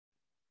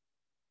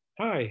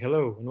Hi,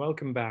 hello, and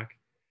welcome back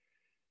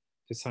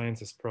to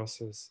Science as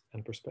Process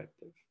and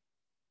Perspective.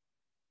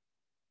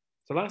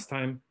 So last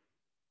time,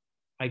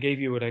 I gave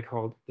you what I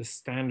called the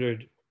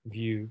standard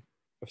view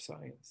of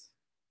science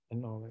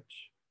and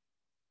knowledge.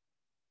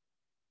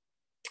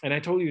 And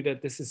I told you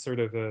that this is sort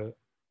of a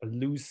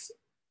loose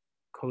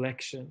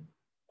collection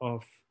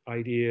of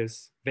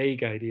ideas,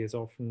 vague ideas,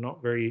 often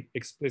not very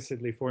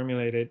explicitly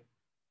formulated,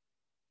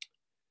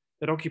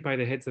 that occupy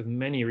the heads of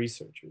many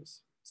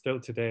researchers still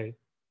today.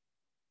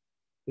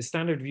 The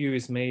standard view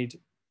is grounded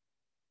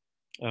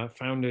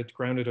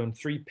on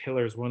three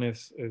pillars. One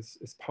is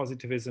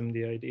positivism,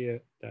 the idea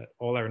that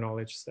all our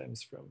knowledge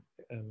stems from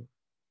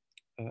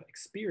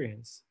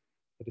experience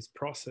that is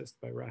processed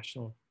by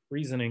rational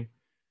reasoning,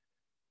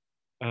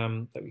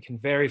 that we can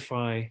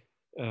verify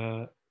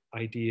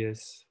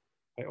ideas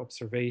by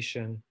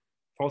observation.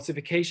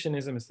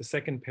 Falsificationism is the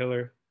second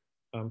pillar.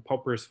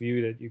 Popper's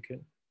view that you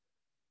can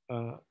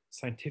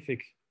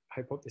scientific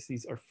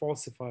hypotheses are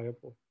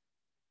falsifiable.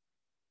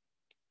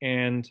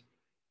 And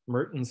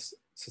Merton's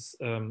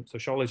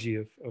sociology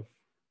of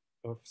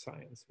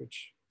science,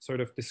 which sort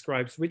of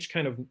describes which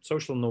kind of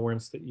social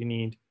norms that you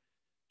need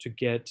to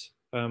get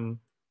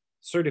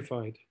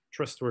certified,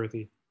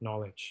 trustworthy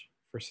knowledge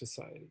for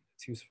society.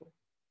 It's useful.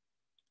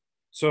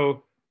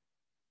 So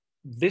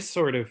this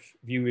sort of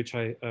view, which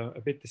I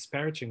a bit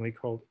disparagingly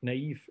called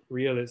naive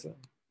realism,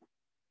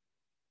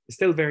 is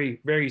still very,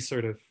 very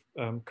sort of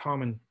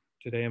common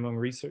today among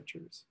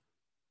researchers,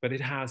 but it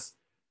has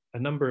a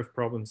number of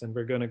problems, and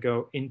we're going to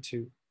go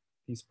into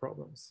these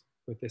problems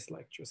with this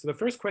lecture. So the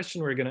first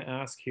question we're going to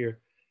ask here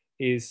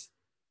is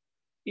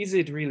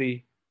it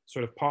really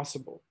sort of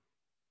possible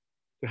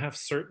to have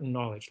certain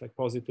knowledge, like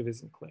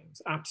positivism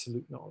claims,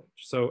 absolute knowledge?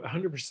 So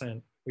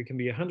 100%, we can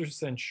be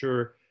 100%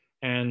 sure,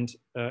 and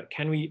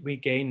can we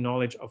gain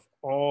knowledge of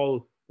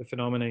all the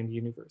phenomena in the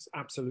universe,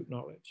 absolute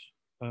knowledge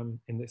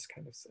in this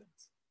kind of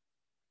sense?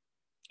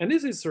 And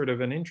this is sort of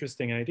an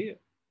interesting idea.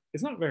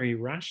 It's not very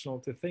rational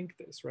to think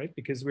this, right?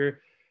 Because we're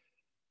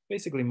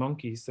basically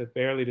monkeys that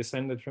barely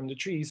descended from the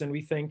trees, and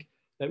we think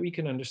that we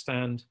can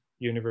understand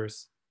the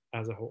universe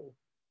as a whole.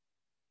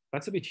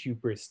 That's a bit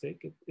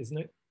hubristic, isn't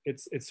it?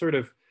 It's sort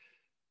of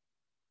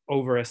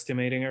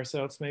overestimating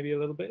ourselves maybe a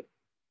little bit,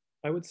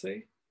 I would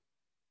say.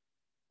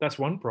 That's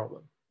one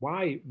problem.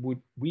 Why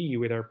would we,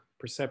 with our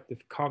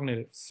perceptive,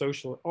 cognitive,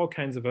 social, all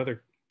kinds of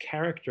other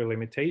character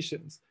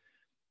limitations,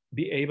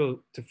 be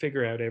able to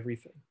figure out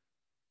everything?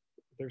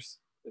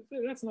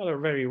 That's not a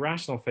very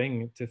rational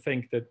thing to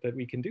think that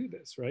we can do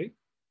this, right?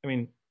 I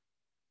mean,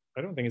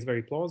 I don't think it's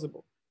very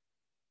plausible.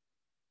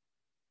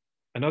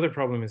 Another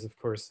problem is, of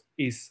course,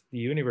 is the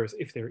universe,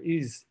 if there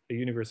is a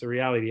universe, a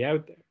reality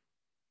out there,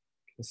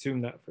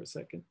 assume that for a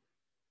second,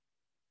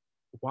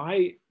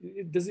 why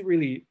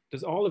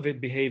does all of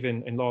it behave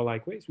in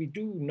law-like ways? We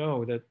do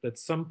know that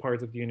some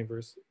parts of the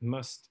universe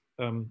must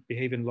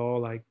behave in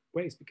law-like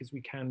ways because we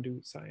can do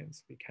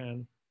science, we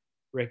can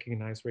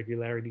recognize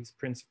regularities,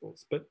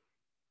 principles, but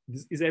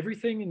is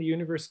everything in the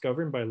universe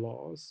governed by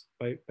laws,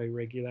 by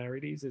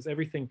regularities? Is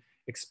everything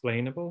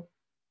explainable?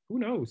 Who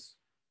knows?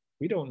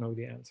 We don't know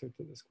the answer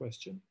to this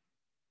question.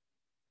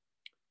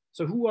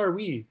 So who are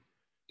we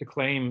to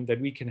claim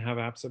that we can have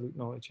absolute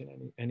knowledge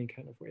in any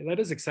kind of way? Let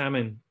us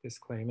examine this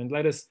claim, and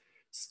let us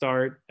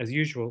start, as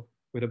usual,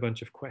 with a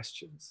bunch of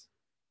questions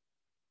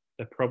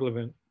that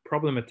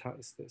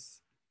problematize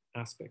this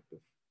aspect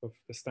of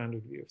the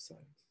standard view of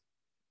science.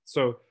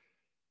 So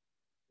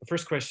the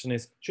first question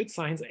is, should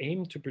science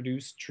aim to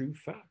produce true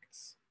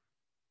facts?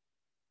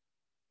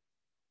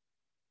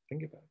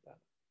 Think about that.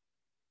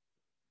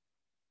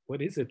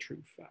 What is a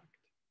true fact?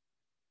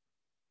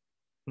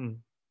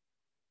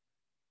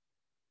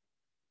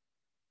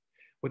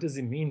 What does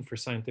it mean for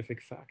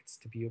scientific facts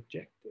to be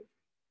objective?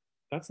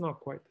 That's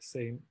not quite the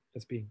same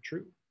as being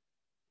true.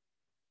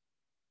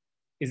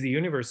 Is the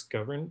universe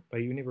governed by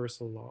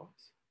universal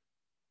laws?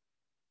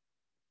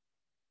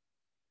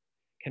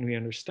 Can we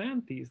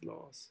understand these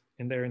laws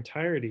in their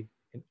entirety,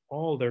 in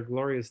all their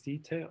glorious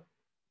detail?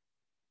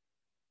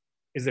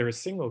 Is there a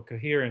single,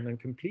 coherent, and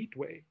complete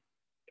way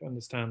to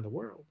understand the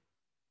world?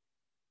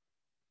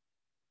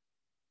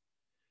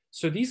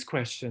 So these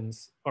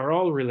questions are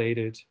all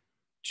related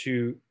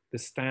to the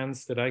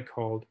stance that I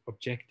called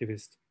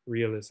objectivist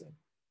realism.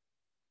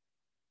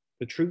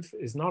 The truth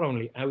is not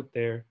only out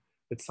there,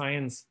 but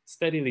science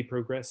steadily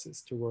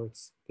progresses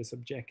towards this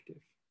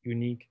objective,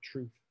 unique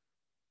truth.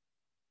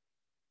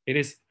 It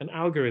is an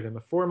algorithm,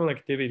 a formal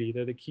activity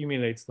that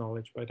accumulates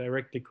knowledge by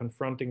directly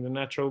confronting the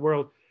natural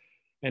world,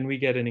 and we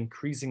get an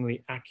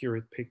increasingly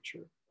accurate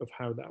picture of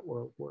how that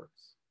world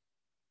works.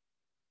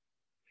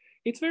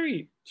 It's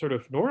very sort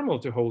of normal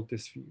to hold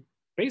this view.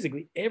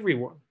 Basically, every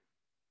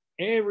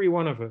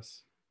one of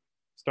us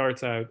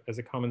starts out as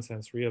a common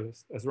sense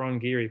realist, as Ron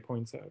Geary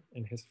points out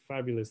in his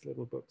fabulous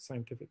little book,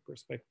 Scientific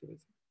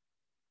Perspectivism.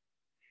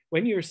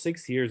 When you're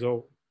 6 years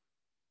old,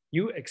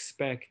 you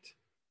expect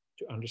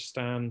to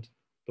understand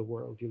the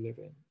world you live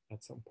in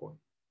at some point.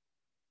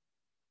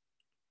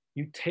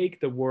 You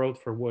take the world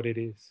for what it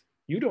is.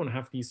 You don't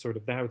have these sort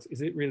of doubts.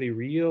 Is it really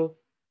real?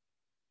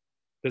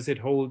 Does it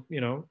hold,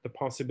 the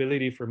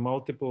possibility for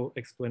multiple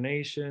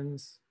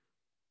explanations?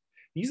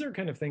 These are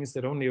kind of things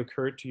that only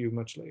occur to you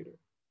much later.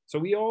 So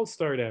we all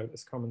start out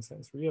as common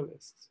sense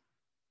realists.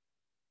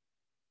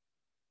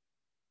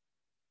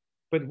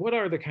 But what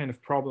are the kind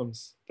of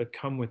problems that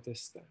come with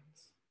this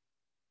stance?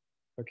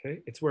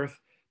 Okay, it's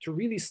worth to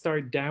really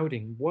start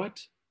doubting,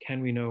 what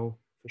can we know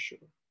for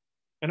sure?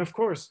 And of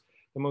course,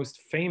 the most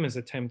famous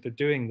attempt at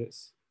doing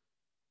this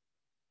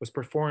was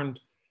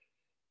performed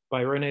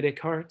by René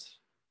Descartes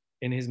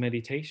in his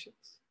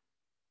Meditations,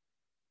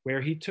 where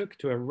he took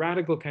to a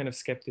radical kind of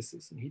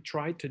skepticism. He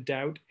tried to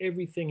doubt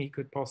everything he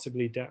could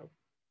possibly doubt.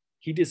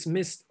 He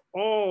dismissed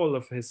all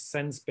of his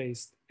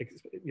sense-based,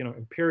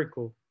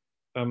 empirical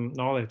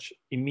knowledge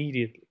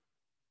immediately.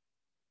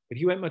 But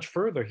he went much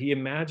further. He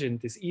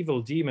imagined this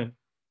evil demon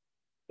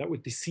that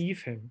would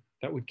deceive him,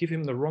 that would give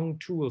him the wrong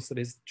tools, that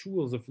his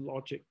tools of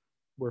logic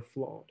were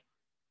flawed.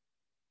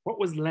 What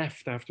was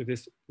left after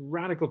this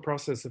radical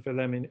process of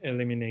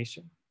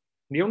elimination?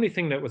 And the only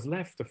thing that was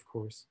left, of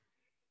course,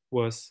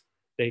 was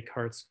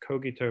Descartes'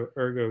 cogito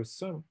ergo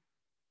sum.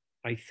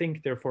 I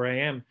think, therefore I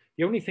am.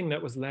 The only thing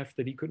that was left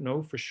that he could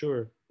know for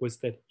sure was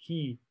that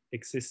he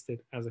existed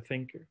as a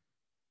thinker.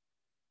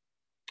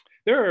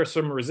 There are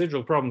some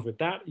residual problems with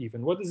that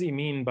even. What does he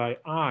mean by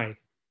I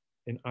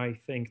in I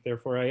think,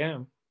 therefore I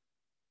am?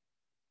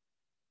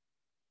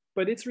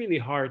 But it's really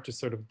hard to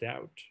sort of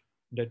doubt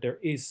that there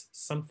is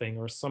something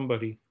or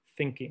somebody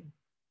thinking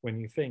when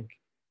you think.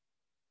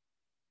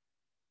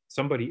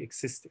 Somebody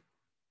existing.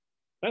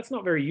 That's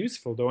not very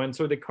useful though. And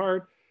so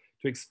Descartes,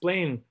 to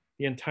explain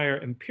the entire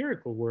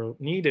empirical world,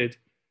 needed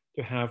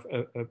to have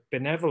a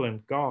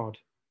benevolent God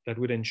that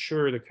would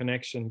ensure the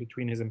connection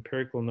between his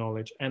empirical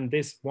knowledge and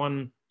this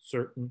one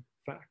certain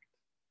fact.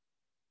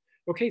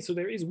 Okay, so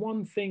there is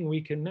one thing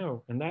we can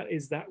know, and that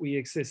is that we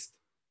exist.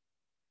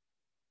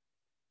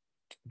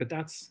 But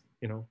that's,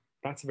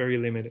 that's very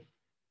limited.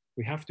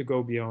 We have to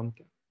go beyond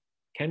that.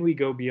 Can we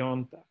go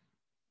beyond that?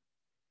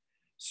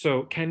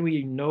 So can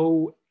we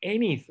know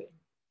anything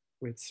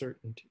with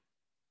certainty,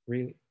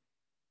 really?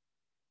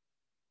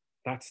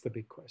 That's the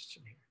big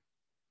question here.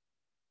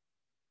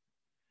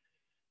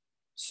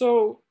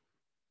 So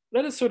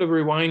let us sort of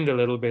rewind a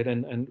little bit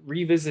and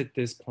revisit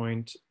this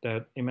point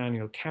that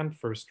Immanuel Kant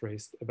first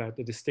raised about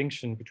the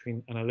distinction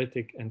between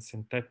analytic and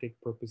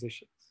synthetic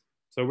propositions.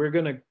 So we're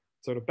going to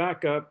sort of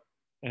back up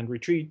and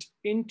retreat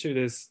into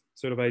this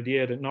sort of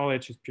idea that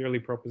knowledge is purely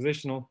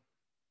propositional.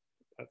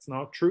 That's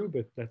not true,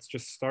 but let's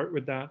just start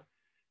with that.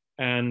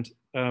 And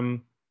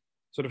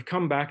sort of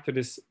come back to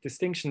this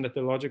distinction that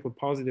the logical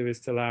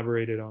positivist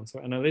elaborated on. So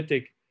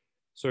analytic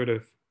sort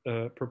of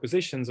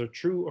propositions are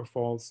true or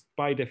false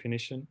by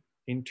definition.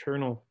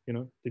 Internal,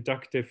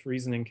 deductive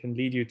reasoning can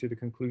lead you to the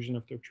conclusion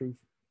of their truth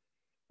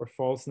or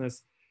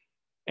falseness.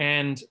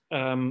 And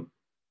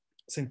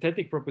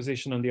synthetic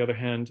propositions, on the other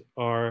hand,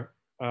 are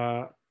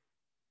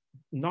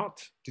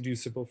not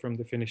deducible from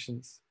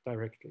definitions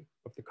directly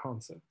of the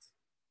concepts.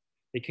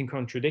 They can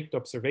contradict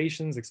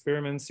observations,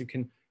 experiments. You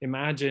can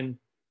imagine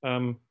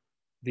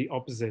the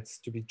opposites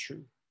to be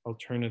true,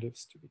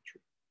 alternatives to be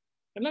true.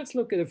 And let's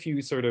look at a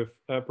few sort of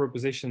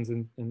propositions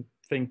and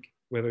think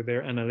whether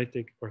they're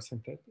analytic or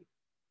synthetic.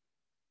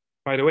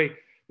 By the way,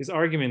 this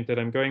argument that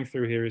I'm going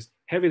through here is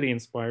heavily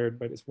inspired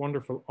by this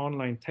wonderful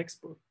online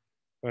textbook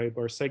by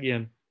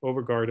Barsegian,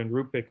 Overgaard, and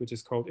Rupik, which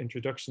is called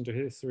Introduction to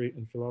History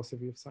and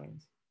Philosophy of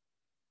Science.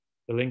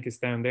 The link is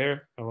down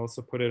there. I'll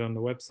also put it on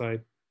the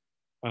website.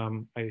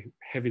 I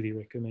heavily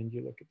recommend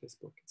you look at this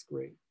book. It's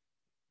great.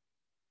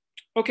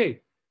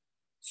 Okay,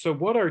 so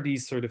what are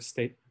these sort of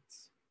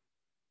statements?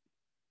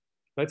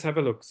 Let's have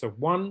a look. So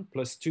 1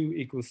 +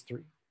 2 = 3.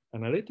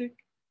 Analytic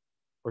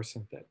or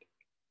synthetic?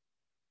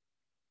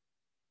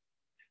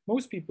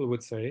 Most people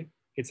would say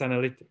it's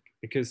analytic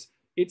because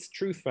its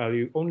truth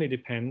value only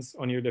depends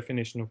on your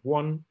definition of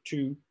 1,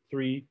 2,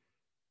 3,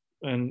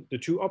 and the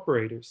two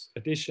operators,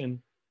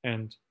 addition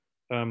and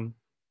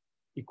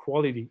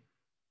equality.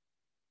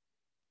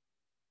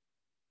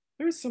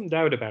 There is some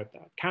doubt about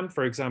that. Kant,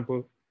 for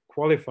example,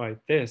 qualified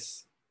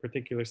this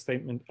particular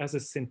statement as a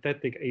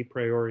synthetic a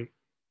priori.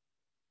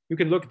 You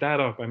can look that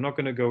up. I'm not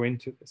going to go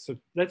into this. So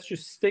let's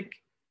just stick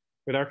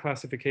with our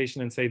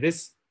classification and say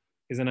this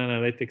is an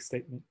analytic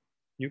statement.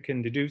 You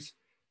can deduce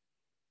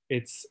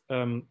its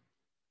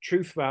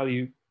truth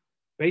value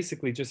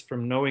basically just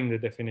from knowing the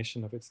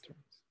definition of its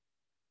terms.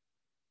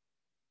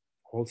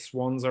 All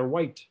swans are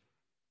white.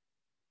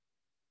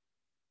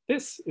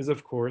 This is,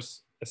 of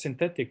course, a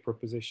synthetic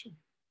proposition.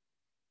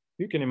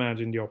 You can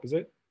imagine the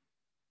opposite.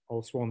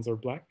 All swans are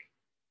black.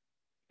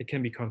 It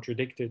can be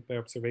contradicted by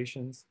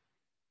observations,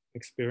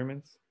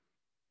 experiments.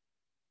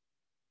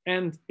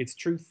 And its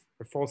truth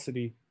or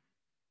falsity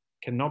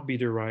cannot be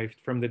derived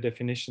from the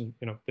definition.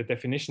 The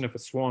definition of a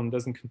swan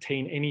doesn't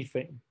contain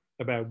anything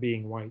about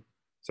being white.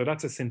 So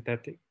that's a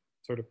synthetic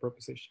sort of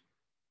proposition.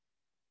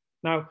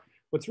 Now,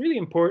 what's really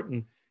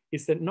important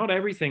is that not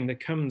everything that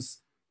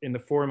comes in the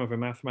form of a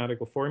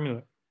mathematical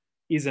formula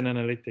is an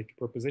analytic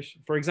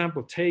proposition. For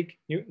example, take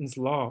Newton's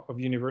law of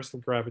universal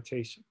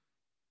gravitation.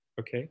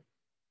 Okay,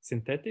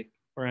 synthetic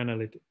or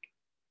analytic?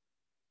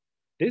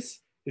 This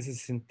is a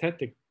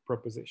synthetic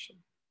proposition.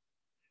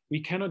 We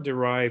cannot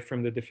derive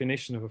from the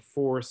definition of a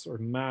force or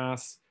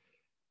mass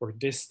or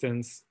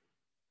distance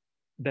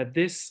that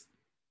this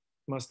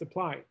must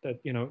apply, that,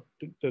 you know,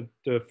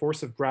 the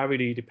force of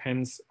gravity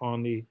depends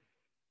on the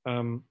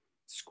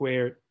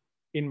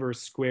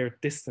inverse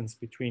squared distance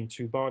between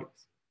two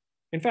bodies.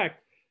 In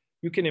fact,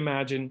 you can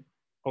imagine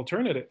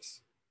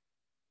alternatives,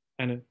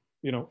 and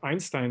you know,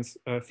 Einstein's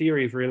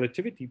theory of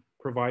relativity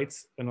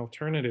provides an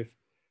alternative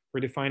for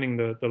defining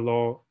the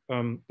law,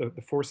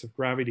 the force of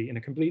gravity in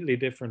a completely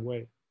different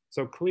way.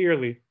 So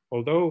clearly,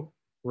 although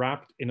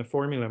wrapped in a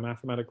formula,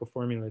 mathematical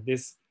formula,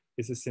 this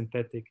is a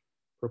synthetic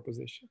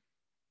proposition.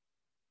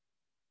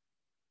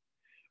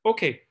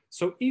 Okay,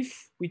 so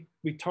if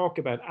we talk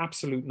about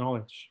absolute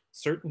knowledge,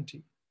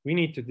 certainty, we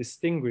need to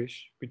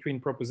distinguish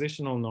between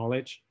propositional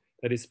knowledge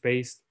that is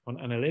based on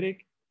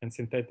analytic and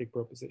synthetic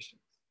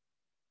propositions.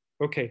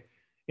 Okay,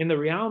 in the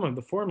realm of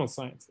the formal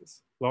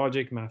sciences,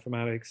 logic,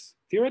 mathematics,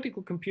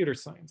 theoretical computer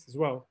science as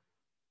well,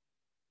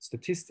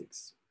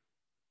 statistics,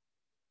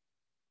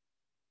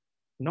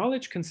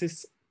 knowledge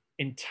consists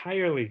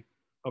entirely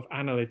of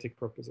analytic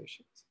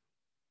propositions.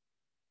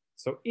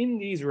 So in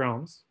these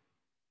realms,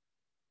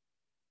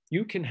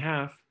 you can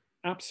have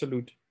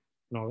absolute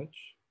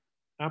knowledge,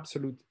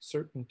 absolute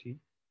certainty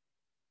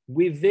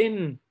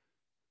within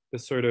the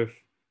sort of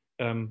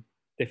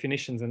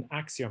definitions and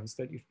axioms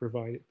that you've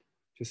provided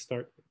to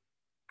start with.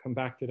 Come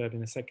back to that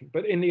in a second.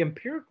 But in the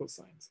empirical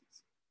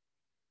sciences,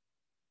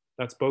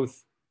 that's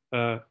both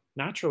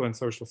natural and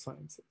social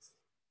sciences,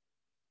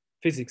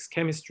 physics,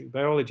 chemistry,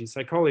 biology,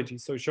 psychology,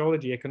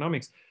 sociology,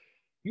 economics,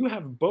 you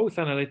have both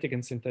analytic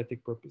and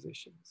synthetic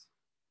propositions.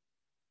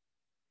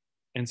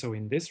 And so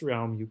in this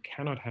realm, you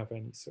cannot have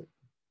any certain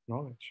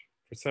knowledge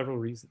for several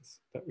reasons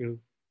that we'll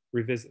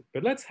revisit.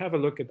 But let's have a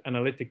look at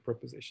analytic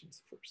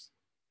propositions first.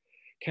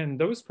 Can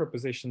those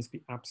propositions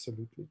be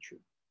absolutely true?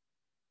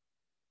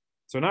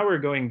 So now we're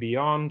going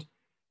beyond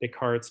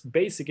Descartes'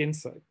 basic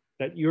insight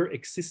that your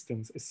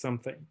existence is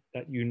something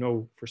that you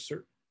know for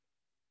certain.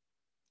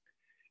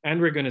 And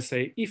we're going to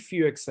say, if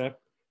you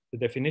accept the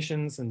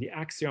definitions and the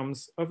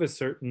axioms of a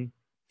certain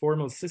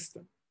formal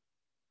system,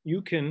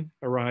 you can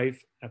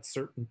arrive at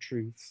certain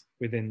truths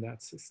within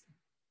that system.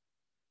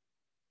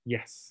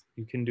 Yes,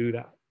 you can do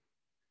that.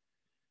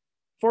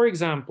 For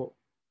example,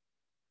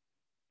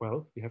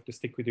 well, you have to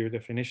stick with your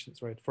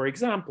definitions, right? For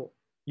example,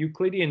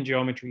 Euclidean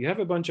geometry, you have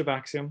a bunch of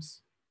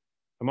axioms,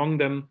 among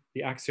them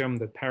the axiom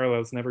that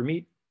parallels never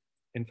meet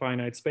in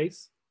finite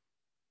space.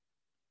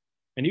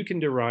 And you can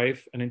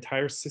derive an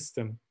entire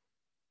system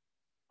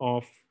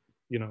of,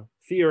 you know,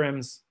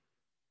 theorems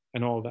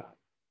and all that.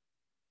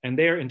 And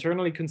they're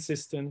internally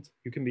consistent.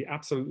 You can be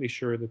absolutely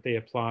sure that they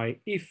apply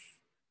if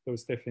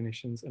those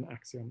definitions and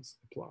axioms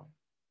apply.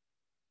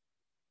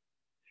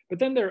 But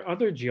then there are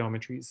other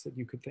geometries that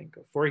you could think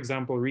of. For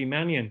example,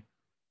 Riemannian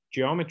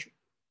geometry,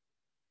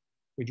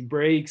 which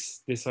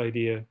breaks this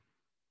idea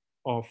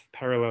of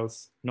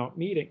parallels not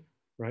meeting,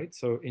 right?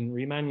 So in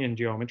Riemannian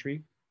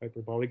geometry,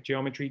 hyperbolic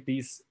geometry,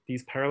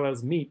 these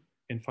parallels meet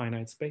in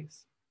finite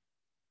space.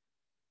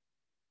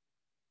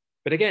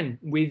 But again,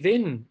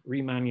 within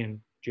Riemannian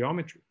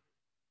geometry,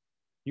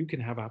 you can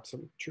have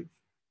absolute truth.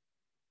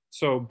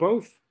 So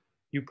both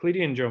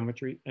Euclidean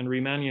geometry and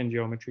Riemannian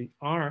geometry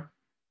are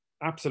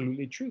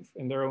absolutely truth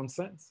in their own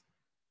sense,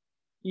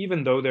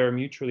 even though they're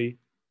mutually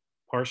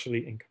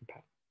partially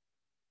incompatible.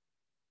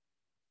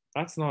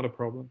 That's not a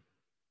problem.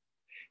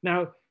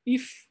 Now,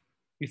 if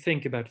you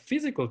think about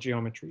physical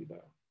geometry,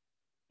 though,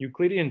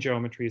 Euclidean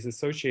geometry is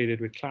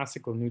associated with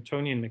classical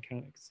Newtonian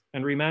mechanics,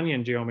 and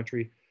Riemannian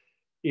geometry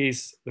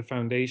is the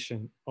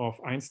foundation of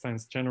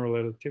Einstein's general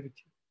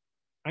relativity.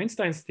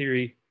 Einstein's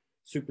theory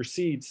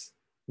supersedes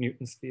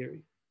Newton's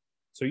theory.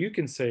 So you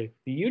can say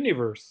the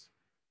universe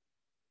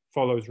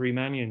follows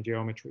Riemannian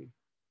geometry,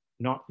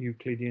 not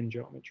Euclidean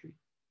geometry.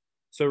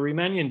 So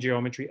Riemannian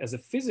geometry as a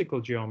physical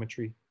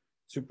geometry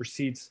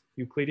supersedes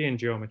Euclidean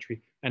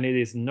geometry, and it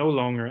is no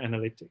longer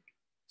analytic.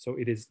 So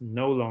it is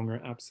no longer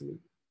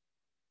absolute.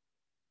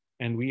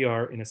 And we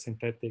are in a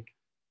synthetic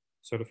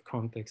sort of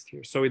context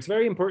here. So it's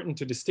very important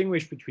to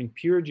distinguish between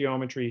pure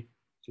geometry,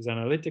 which is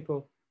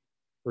analytical,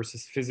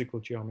 versus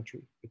physical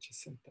geometry, which is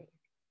synthetic.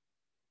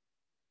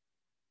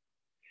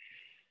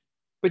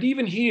 But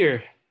even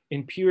here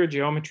in pure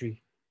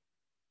geometry,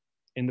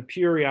 in the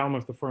pure realm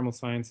of the formal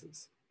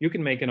sciences, you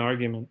can make an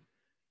argument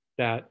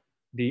that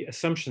the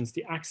assumptions,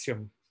 the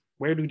axioms,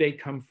 where do they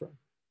come from?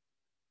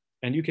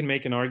 And you can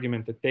make an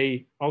argument that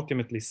they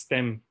ultimately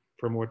stem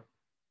from what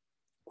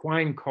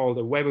Quine called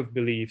a web of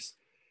beliefs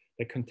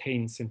that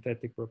contain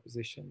synthetic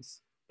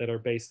propositions that are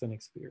based on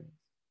experience.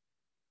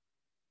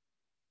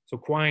 So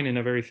Quine, in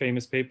a very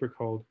famous paper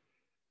called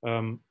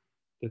The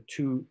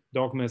Two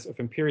Dogmas of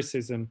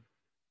Empiricism,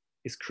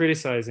 is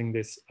criticizing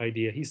this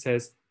idea. He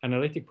says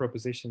analytic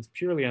propositions,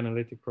 purely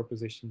analytic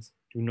propositions,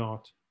 do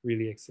not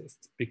really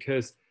exist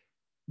because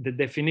the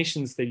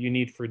definitions that you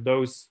need for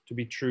those to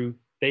be true,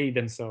 they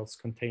themselves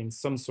contain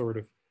some sort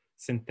of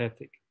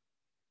synthetic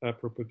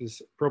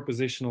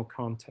propositional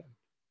content.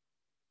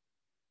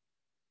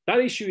 That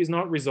issue is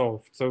not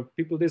resolved, so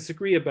people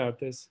disagree about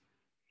this.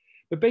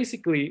 But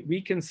basically,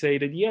 we can say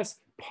that yes,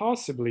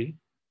 possibly,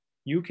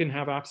 you can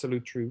have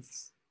absolute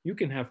truths. You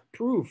can have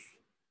proof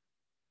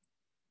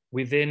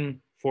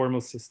within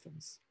formal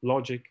systems,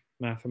 logic,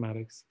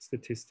 mathematics,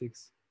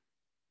 statistics,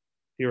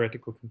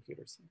 theoretical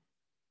computer science.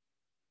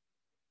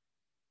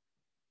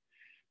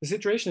 The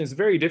situation is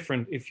very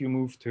different if you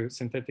move to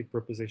synthetic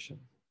proposition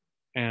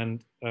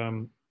and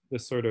the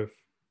sort of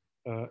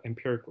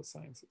empirical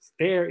sciences.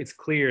 There, it's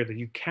clear that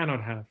you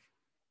cannot have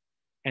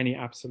any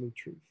absolute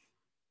truth,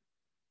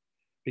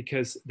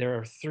 because there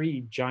are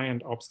three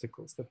giant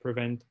obstacles that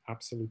prevent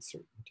absolute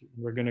certainty.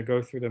 We're going to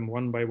go through them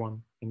one by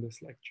one in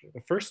this lecture.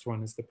 The first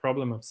one is the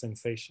problem of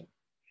sensation.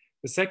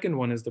 The second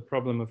one is the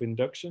problem of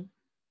induction.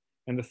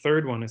 And the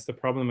third one is the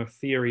problem of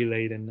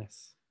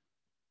theory-ladenness.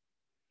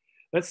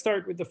 Let's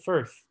start with the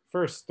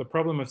first, the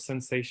problem of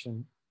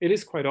sensation. It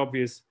is quite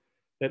obvious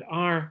that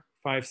our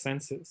five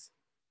senses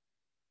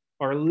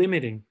are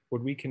limiting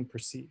what we can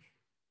perceive.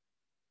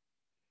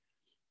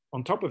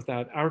 On top of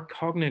that, our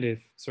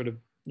cognitive sort of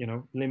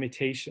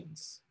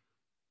limitations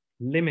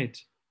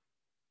limit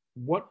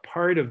what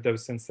part of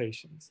those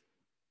sensations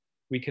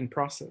we can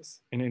process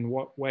and in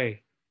what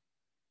way.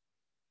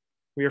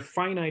 We are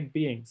finite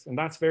beings, and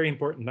that's very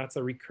important. That's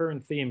a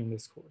recurrent theme in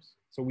this course.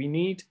 So we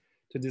need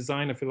to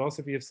design a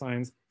philosophy of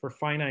science for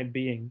finite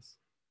beings.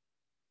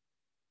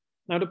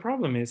 Now, the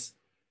problem is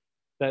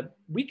that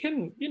we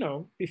can,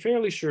 be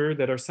fairly sure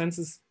that our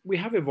senses, we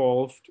have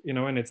evolved,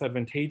 and it's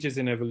advantageous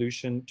in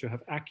evolution to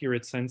have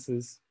accurate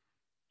senses,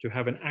 to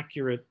have an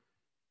accurate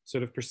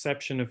sort of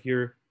perception of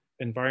your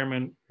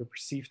environment, your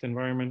perceived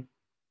environment.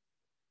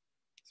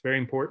 It's very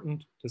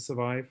important to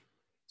survive.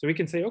 So we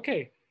can say,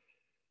 okay,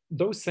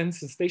 those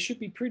senses, they should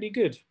be pretty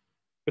good.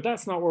 But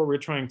that's not what we're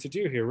trying to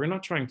do here. We're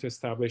not trying to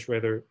establish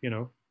whether,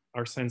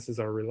 our senses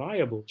are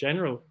reliable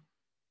generally.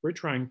 We're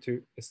trying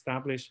to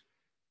establish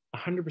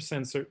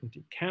 100%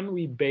 certainty. Can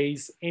we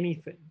base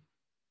anything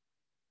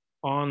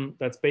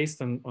that's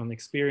based on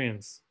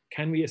experience?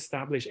 Can we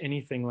establish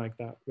anything like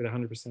that with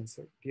 100%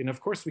 certainty? And of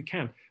course we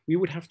can. We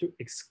would have to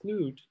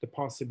exclude the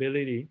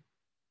possibility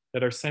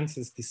that our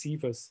senses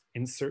deceive us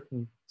in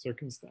certain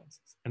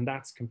circumstances. And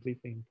that's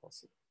completely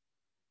impossible.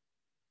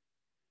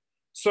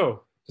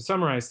 So to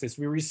summarize this,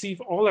 we receive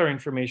all our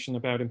information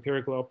about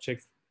empirical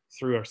objects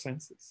through our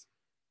senses.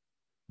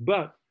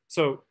 But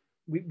so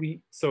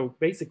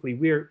basically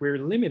we're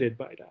limited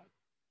by that.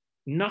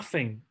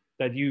 Nothing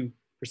that you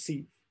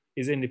perceive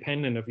is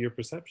independent of your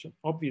perception,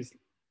 obviously.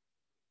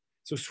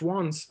 So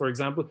swans, for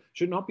example,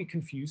 should not be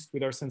confused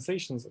with our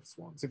sensations of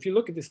swans. If you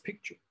look at this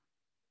picture,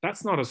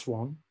 that's not a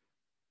swan.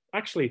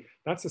 Actually,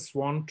 that's a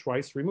swan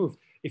twice removed.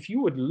 If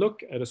you would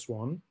look at a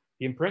swan,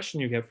 the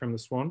impression you get from the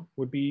swan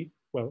would be,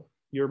 well,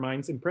 your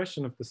mind's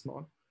impression of the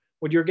swan.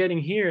 What you're getting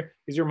here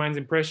is your mind's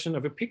impression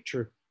of a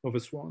picture of a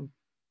swan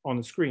on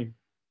a screen.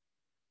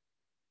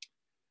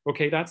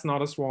 Okay, that's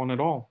not a swan at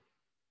all.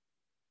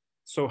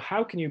 So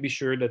how can you be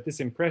sure that this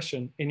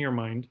impression in your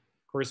mind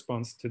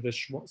corresponds to the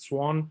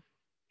swan,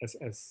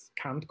 as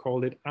Kant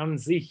called it, an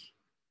sich,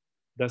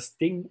 das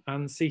Ding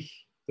an sich.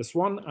 The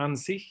swan an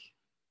sich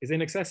is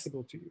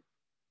inaccessible to you.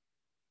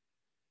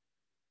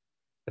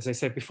 As I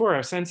said before,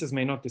 our senses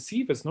may not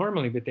deceive us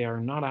normally, but they are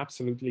not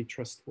absolutely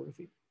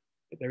trustworthy.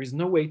 But there is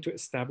no way to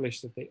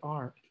establish that they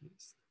are, at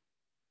least.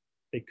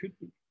 They could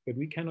be, but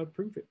we cannot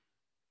prove it.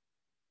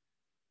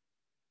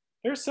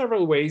 There are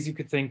several ways you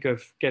could think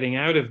of getting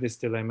out of this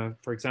dilemma.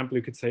 For example,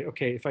 you could say,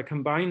 okay, if I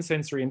combine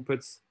sensory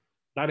inputs,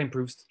 that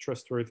improves the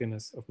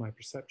trustworthiness of my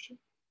perception.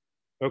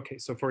 Okay,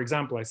 so for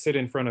example, I sit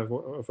in front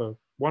of a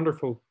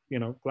wonderful,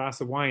 glass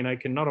of wine. I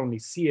can not only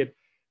see it,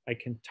 I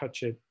can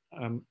touch it.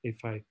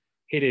 If I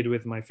hit it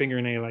with my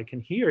fingernail, I can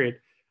hear it,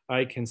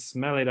 I can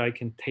smell it, I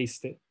can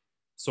taste it.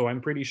 So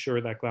I'm pretty sure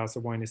that glass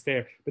of wine is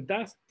there. But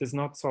that does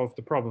not solve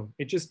the problem.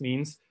 It just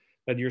means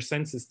that your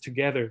senses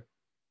together,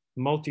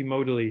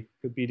 multimodally,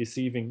 could be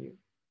deceiving you.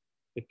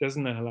 It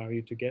doesn't allow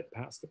you to get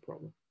past the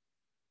problem.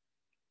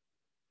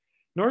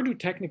 Nor do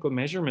technical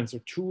measurements or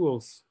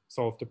tools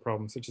solve the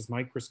problem, such as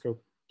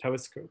microscope,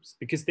 telescopes,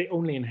 because they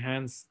only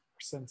enhance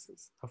our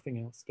senses,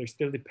 nothing else. They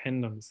still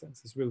depend on the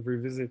senses. We'll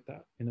revisit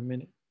that in a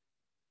minute.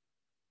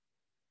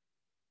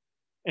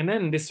 And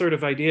then this sort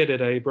of idea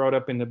that I brought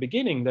up in the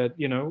beginning that,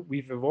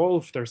 we've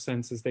evolved our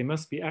senses, they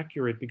must be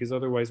accurate because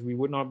otherwise we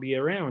would not be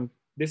around.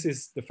 This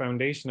is the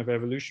foundation of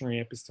evolutionary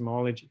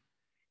epistemology.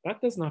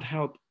 That does not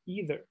help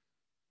either,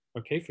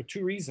 okay, for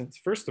two reasons.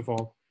 First of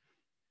all,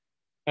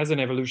 as an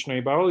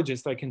evolutionary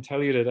biologist, I can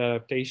tell you that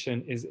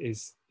adaptation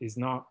is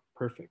not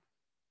perfect.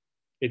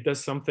 It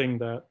does something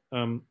that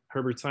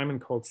Herbert Simon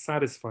called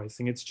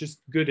satisficing. It's just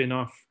good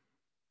enough,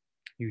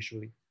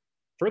 usually.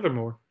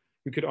 Furthermore,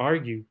 you could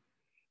argue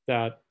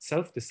that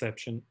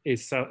self-deception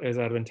is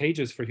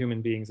advantageous for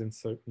human beings in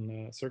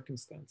certain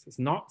circumstances.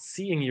 Not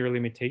seeing your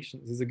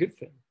limitations is a good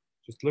thing.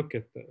 Just look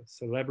at the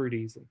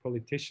celebrities and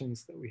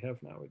politicians that we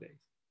have nowadays.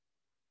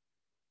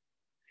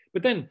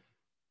 But then,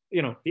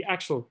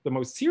 the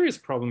most serious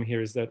problem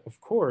here is that, of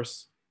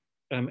course,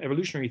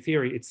 evolutionary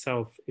theory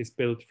itself is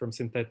built from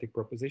synthetic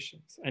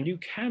propositions. And you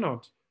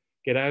cannot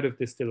get out of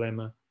this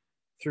dilemma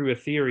through a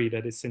theory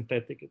that is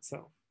synthetic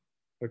itself,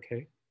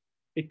 okay?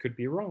 It could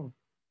be wrong.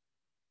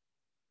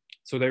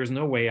 So there's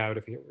no way out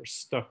of here. We're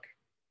stuck.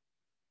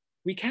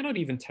 We cannot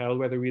even tell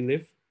whether we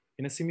live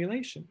in a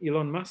simulation.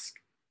 Elon Musk,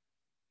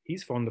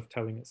 he's fond of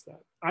telling us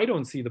that. I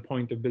don't see the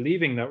point of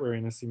believing that we're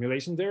in a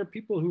simulation. There are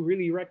people who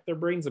really wreck their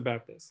brains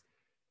about this.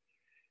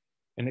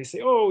 And they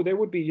say, oh, there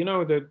would be,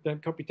 the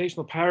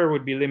computational power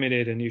would be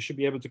limited and you should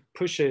be able to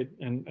push it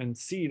and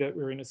see that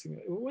we're in a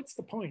simulation. What's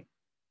the point?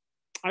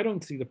 I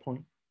don't see the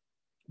point.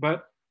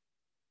 But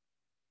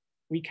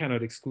we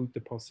cannot exclude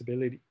the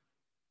possibility.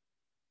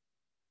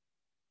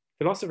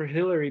 Philosopher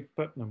Hilary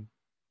Putnam,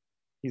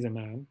 he's a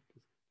man,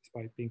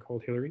 despite being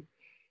called Hilary,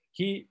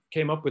 he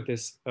came up with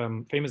this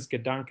famous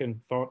Gedanken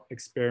thought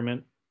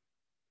experiment,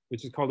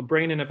 which is called a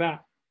brain in a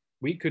vat.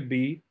 We could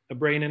be a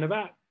brain in a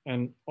vat,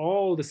 and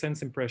all the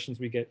sense impressions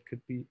we get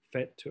could be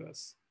fed to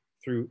us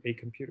through a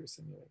computer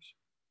simulation.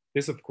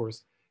 This, of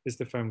course, is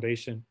the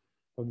foundation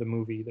of the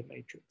movie The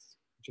Matrix,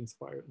 which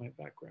inspired my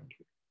background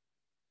here.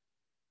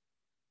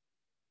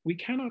 We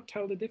cannot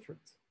tell the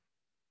difference,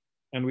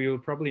 and we will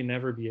probably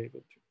never be able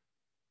to.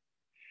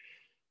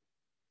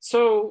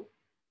 So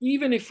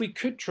even if we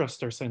could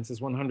trust our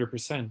senses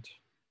 100%,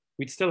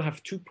 we'd still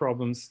have two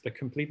problems that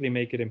completely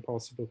make it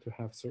impossible to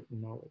have certain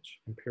knowledge,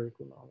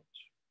 empirical knowledge.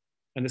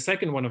 And the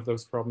second one of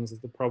those problems is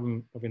the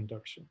problem of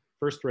induction,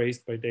 first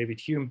raised by David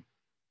Hume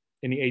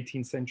in the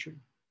 18th century.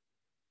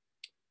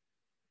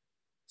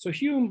 So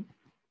Hume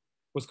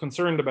was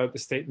concerned about the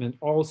statement,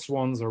 all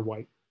swans are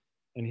white.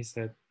 And he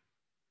said,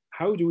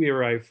 how do we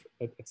arrive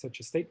at such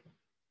a statement?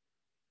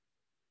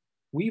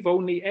 We've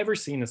only ever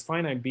seen, as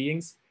finite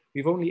beings,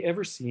 we've only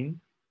ever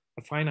seen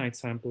a finite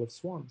sample of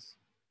swans.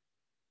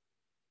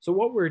 So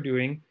what we're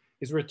doing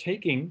is we're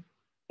taking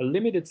a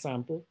limited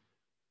sample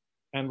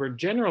and we're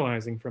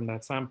generalizing from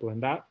that sample,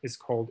 and that is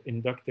called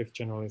inductive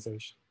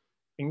generalization.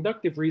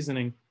 Inductive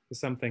reasoning is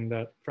something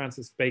that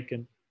Francis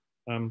Bacon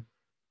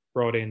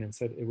brought in and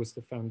said it was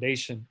the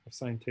foundation of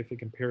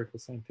empirical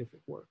scientific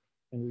work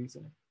and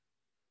reasoning.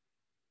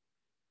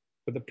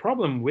 But the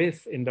problem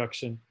with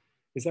induction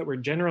is that we're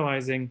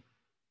generalizing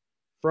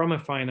from a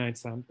finite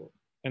sample.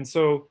 And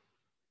so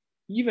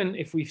even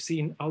if we've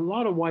seen a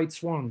lot of white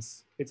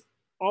swans, it's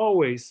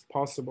always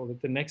possible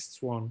that the next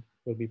swan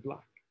will be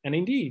black. And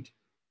indeed,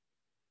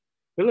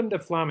 Willem de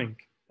Vlamingh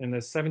in the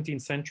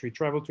 17th century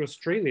traveled to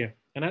Australia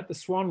and at the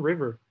Swan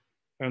River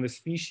found a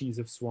species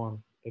of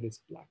swan that is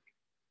black,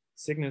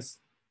 Cygnus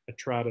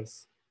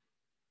atratus.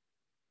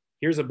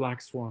 Here's a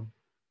black swan,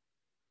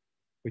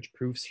 which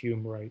proves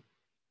Hume right.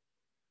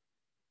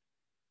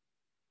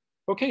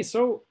 Okay,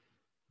 so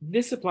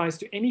this applies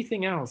to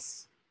anything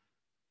else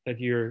that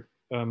you're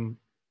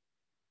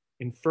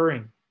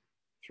inferring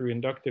through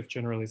inductive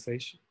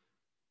generalization.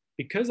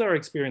 Because our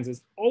experience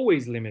is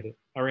always limited,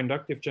 our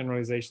inductive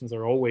generalizations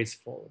are always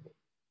fallible.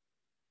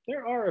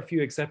 There are a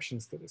few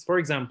exceptions to this. For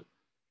example,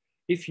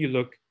 if you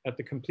look at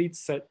the complete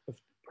set of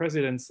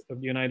presidents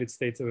of the United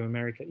States of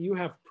America, you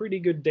have pretty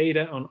good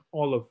data on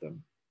all of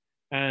them.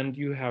 And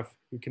you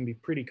can be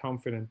pretty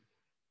confident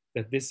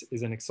that this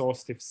is an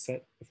exhaustive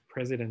set of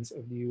presidents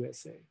of the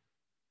USA.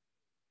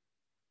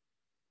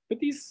 But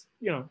these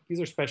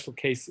are special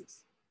cases.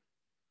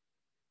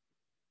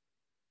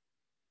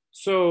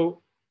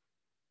 So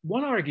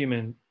one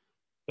argument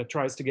that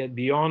tries to get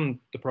beyond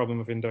the problem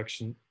of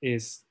induction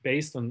is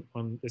based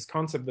on this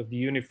concept of the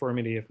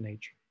uniformity of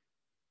nature.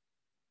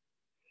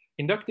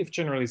 Inductive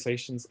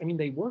generalizations,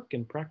 they work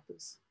in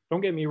practice.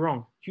 Don't get me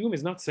wrong. Hume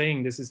is not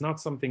saying this is not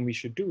something we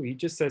should do. He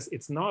just says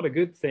it's not a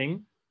good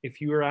thing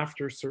if you are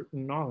after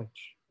certain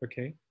knowledge,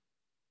 okay?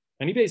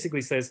 And he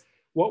basically says,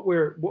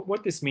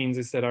 what this means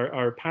is that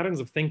our patterns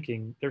of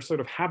thinking, they're sort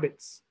of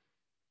habits,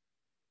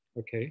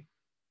 okay?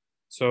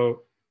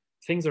 So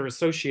things are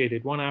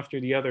associated one after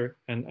the other,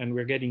 and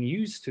we're getting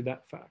used to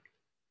that fact,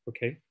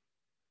 okay?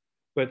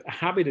 But a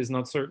habit is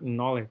not certain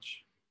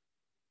knowledge.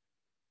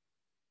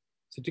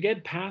 So to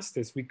get past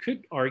this, we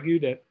could argue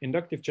that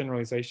inductive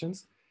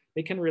generalizations,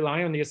 they can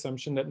rely on the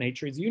assumption that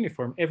nature is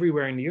uniform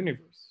everywhere in the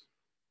universe.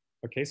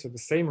 Okay, so the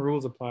same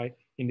rules apply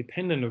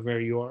independent of where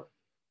you are.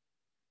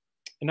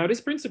 And now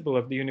this principle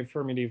of the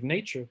uniformity of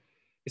nature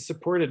is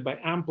supported by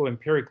ample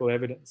empirical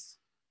evidence,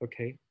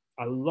 okay?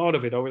 A lot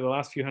of it over the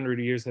last few hundred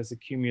years has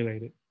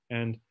accumulated,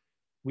 and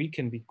we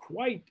can be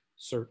quite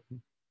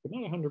certain, but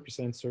not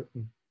 100%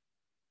 certain,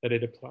 that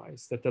it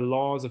applies, that the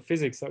laws of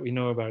physics that we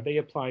know about, they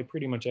apply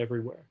pretty much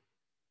everywhere.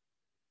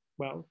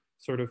 Well,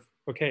 sort of,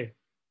 okay,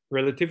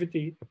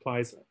 relativity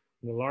applies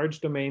in the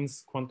large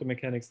domains, quantum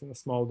mechanics in the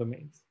small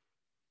domains.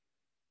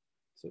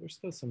 So there's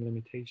still some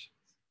limitations.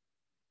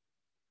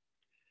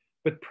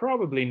 But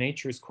probably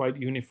nature is quite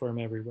uniform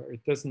everywhere.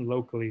 It doesn't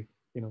locally,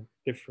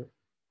 differ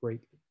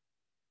greatly.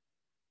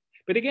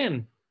 But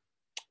again,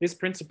 This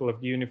principle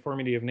of the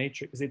uniformity of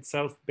nature is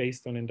itself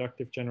based on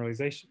inductive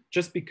generalization.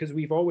 Just because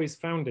we've always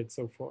found it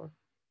so far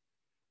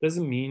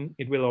doesn't mean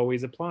it will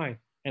always apply,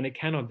 and it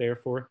cannot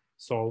therefore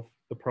solve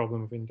the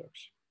problem of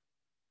induction.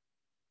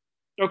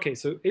 Okay,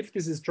 so if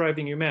this is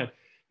driving you mad,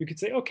 you could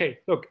say, okay,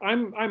 look,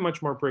 I'm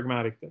much more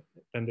pragmatic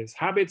than this.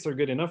 Habits are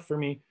good enough for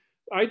me.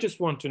 I just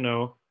want to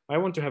know, I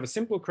want to have a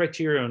simple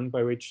criterion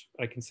by which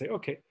I can say,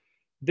 okay,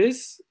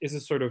 this is a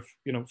sort of,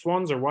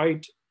 swans are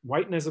white.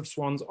 Whiteness of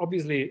swans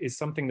obviously is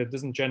something that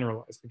doesn't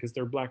generalize because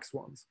they're black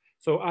swans.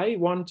 So I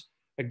want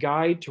a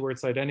guide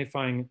towards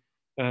identifying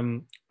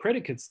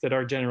predicates that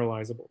are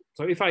generalizable.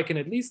 So if I can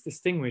at least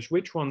distinguish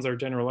which ones are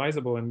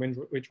generalizable and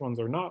which ones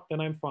are not, then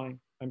I'm fine.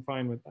 I'm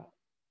fine with that.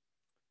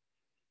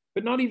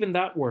 But not even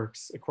that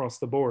works across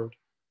the board,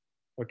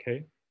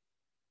 okay?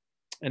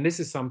 And this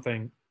is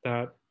something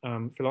that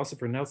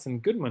philosopher Nelson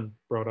Goodman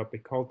brought up. He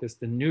called this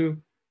the new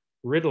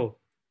riddle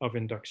of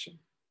induction.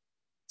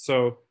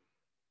 So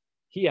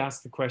he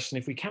asked the question,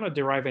 if we cannot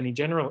derive any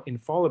general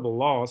infallible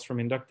laws from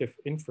inductive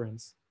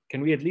inference, can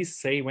we at least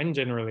say when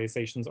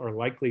generalizations are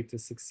likely to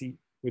succeed,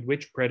 with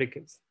which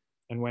predicates,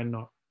 and when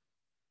not?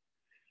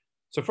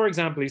 So for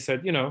example, he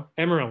said,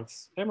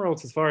 emeralds,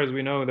 as far as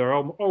we know, they're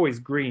always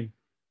green.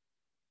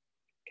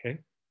 Okay,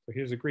 so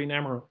here's a green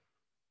emerald.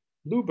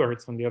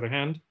 Bluebirds, on the other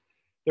hand,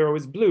 they're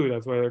always blue.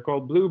 That's why they're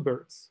called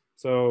bluebirds.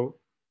 So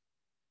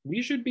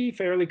we should be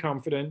fairly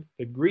confident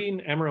that green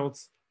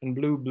emeralds and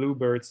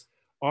bluebirds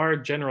are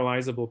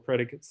generalizable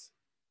predicates.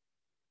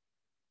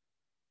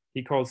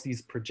 He calls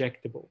these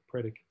projectable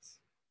predicates.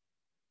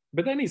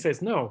 But then he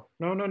says, no.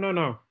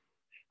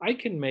 I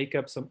can make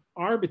up some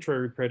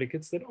arbitrary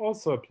predicates that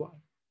also apply.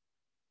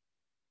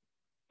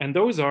 And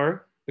those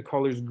are the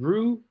colors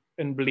grew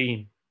and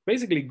bleen.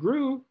 Basically,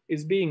 grew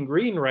is being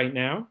green right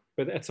now,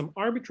 but at some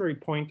arbitrary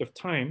point of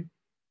time,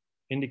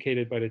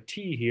 indicated by the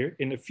T here,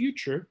 in the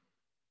future,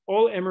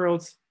 all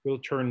emeralds will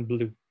turn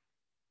blue.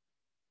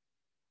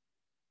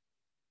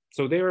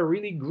 So they are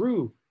really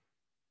grew,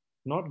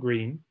 not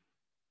green.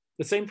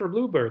 The same for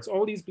bluebirds.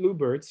 All these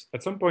bluebirds,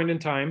 at some point in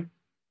time,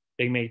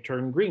 they may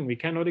turn green. We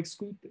cannot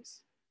exclude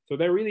this. So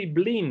they're really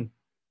bleen,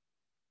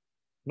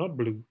 not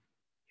blue.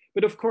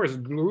 But of course,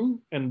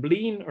 grew and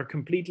bleen are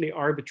completely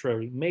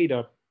arbitrary, made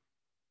up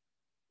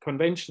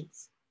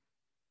conventions.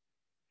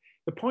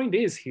 The point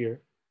is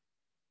here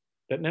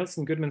that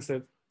Nelson Goodman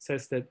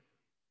says that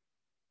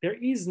there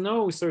is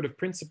no sort of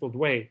principled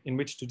way in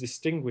which to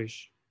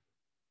distinguish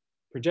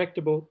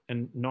projectable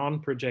and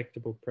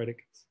non-projectable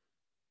predicates.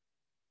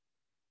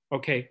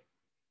 Okay,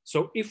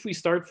 so if we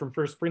start from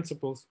first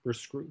principles, we're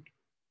screwed.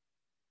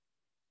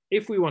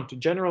 If we want to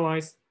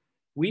generalize,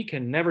 we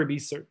can never be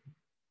certain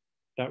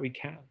that we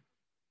can.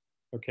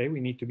 Okay, we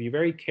need to be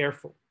very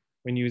careful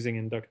when using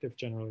inductive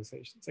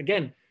generalizations.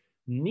 Again,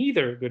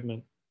 neither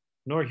Goodman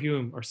nor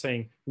Hume are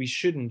saying we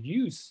shouldn't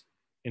use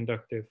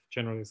inductive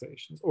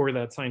generalizations or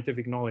that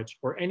scientific knowledge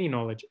or any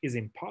knowledge is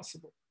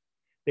impossible.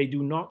 They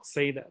do not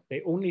say that.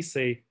 They only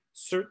say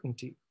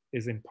certainty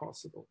is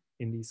impossible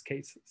in these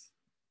cases.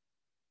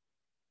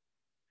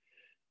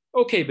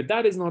 Okay, but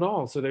that is not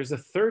all. So there's a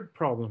third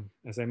problem,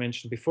 as I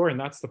mentioned before, and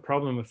that's the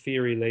problem of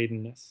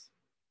theory-ladenness.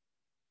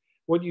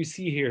 What you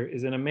see here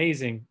is an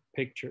amazing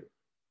picture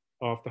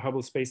of the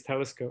Hubble Space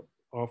Telescope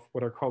of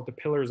what are called the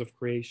pillars of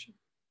creation.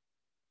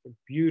 They're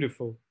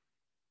beautiful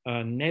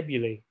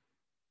nebulae,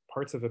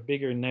 parts of a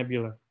bigger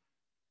nebula.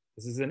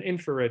 This is an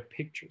infrared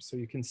picture, so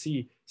you can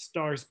see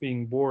stars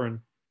being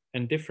born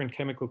and different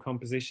chemical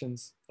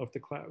compositions of the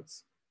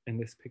clouds in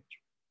this picture.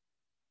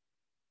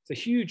 It's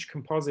a huge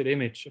composite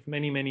image of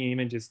many, many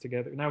images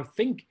together. Now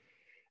think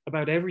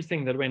about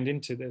everything that went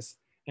into this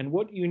and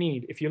what you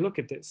need. If you look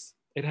at this,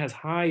 it has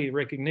high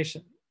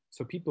recognition.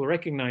 So people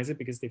recognize it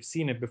because they've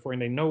seen it before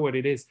and they know what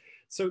it is.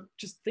 So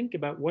just think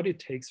about what it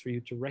takes for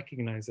you to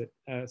recognize it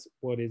as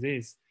what it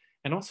is.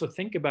 And also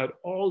think about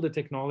all the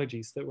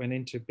technologies that went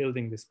into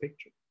building this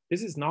picture.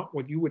 This is not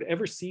what you would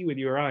ever see with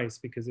your eyes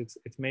because it's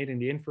made in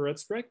the infrared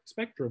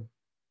spectrum.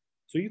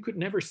 So you could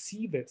never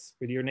see this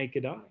with your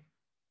naked eye.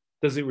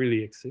 Does it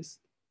really exist?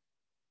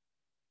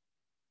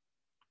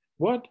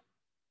 What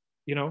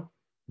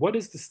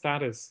is the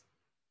status?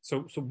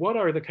 So what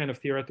are the kind of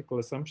theoretical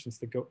assumptions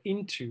that go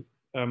into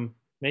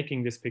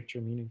making this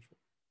picture meaningful?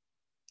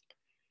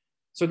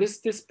 So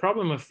this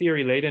problem of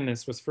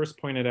theory-ladenness was first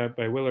pointed out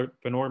by Willard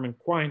Van Orman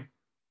Quine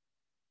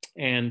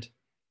and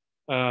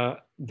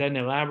then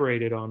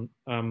elaborated on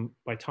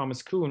by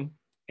Thomas Kuhn.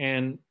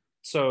 And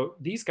so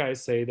these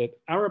guys say that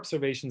our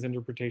observations and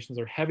interpretations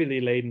are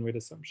heavily laden with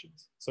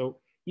assumptions. So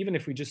even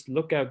if we just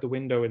look out the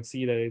window and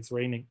see that it's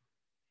raining,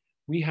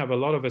 we have a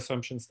lot of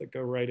assumptions that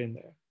go right in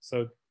there.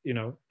 So,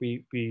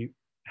 we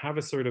have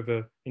a sort of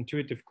a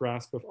intuitive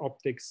grasp of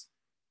optics.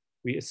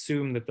 We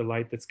assume that the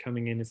light that's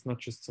coming in is not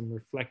just some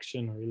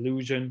reflection or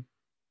illusion,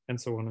 and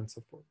so on and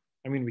so forth.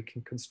 I mean, we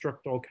can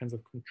construct all kinds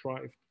of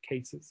contrived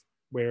cases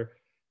where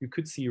you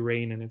could see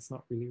rain and it's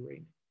not really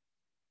raining.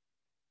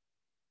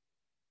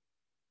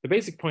 The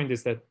basic point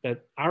is that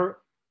our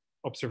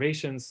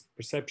observations,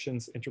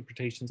 perceptions,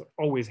 interpretations are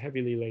always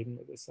heavily laden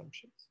with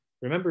assumptions.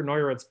 Remember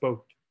Neurath's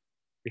boat.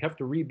 We have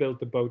to rebuild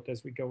the boat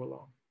as we go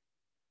along.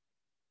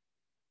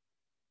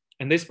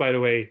 And this, by the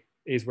way,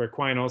 is where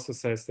Quine also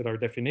says that our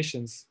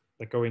definitions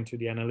that go into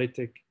the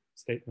analytic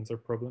statements are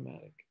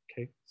problematic.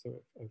 Okay,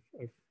 so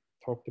I've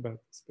talked about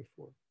this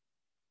before.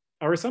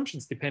 Our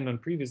assumptions depend on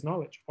previous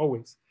knowledge,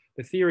 always.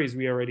 The theories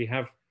we already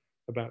have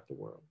about the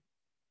world.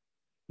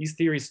 These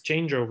theories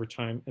change over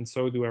time, and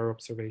so do our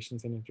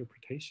observations and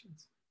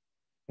interpretations.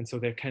 And so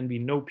there can be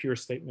no pure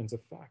statements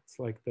of facts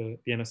like the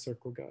Vienna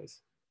Circle guys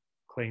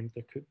claimed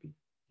there could be.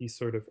 These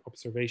sort of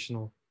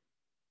observational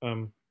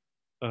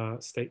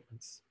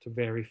statements to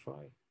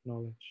verify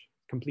knowledge.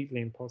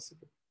 Completely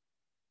impossible.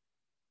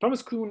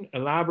 Thomas Kuhn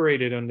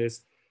elaborated on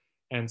this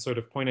and sort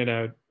of pointed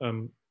out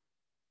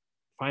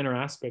finer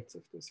aspects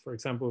of this. For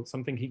example,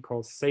 something he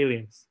calls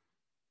salience.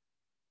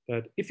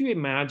 That if you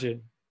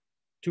imagine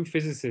two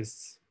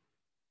physicists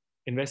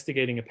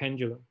investigating a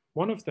pendulum,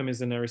 one of them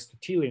is an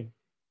Aristotelian,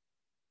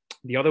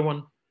 the other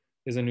one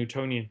is a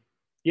Newtonian.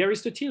 The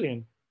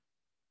Aristotelian,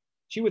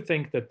 she would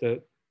think that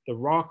the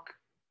rock,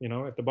 you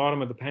know, at the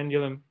bottom of the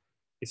pendulum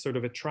is sort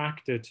of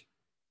attracted.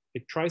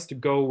 It tries to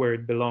go where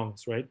it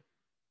belongs, right?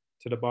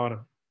 To the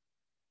bottom.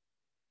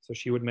 So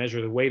she would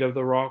measure the weight of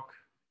the rock.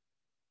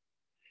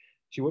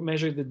 She would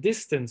measure the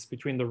distance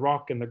between the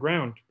rock and the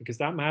ground, because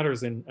that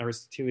matters in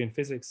Aristotelian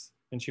physics.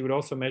 And she would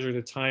also measure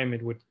the time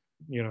it would,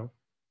 you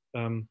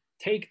know,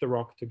 take the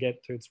rock to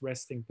get to its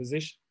resting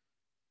position.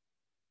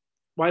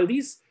 While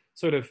these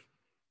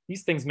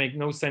things make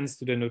no sense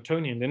to the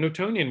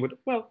Newtonian would,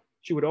 well,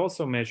 she would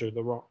also measure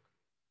the rock.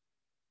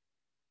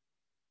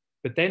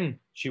 But then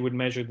she would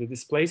measure the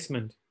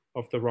displacement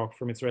of the rock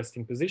from its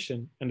resting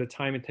position and the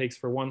time it takes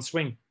for one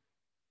swing.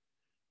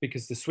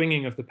 Because the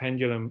swinging of the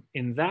pendulum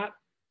in that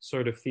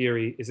sort of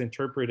theory is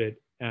interpreted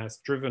as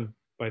driven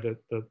by the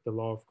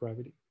law of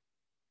gravity,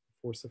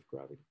 the force of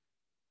gravity,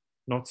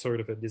 not sort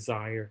of a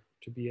desire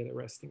to be at a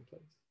resting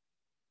place.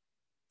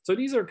 So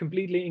these are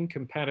completely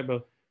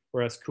incompatible,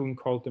 whereas Kuhn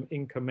called them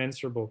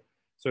incommensurable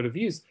sort of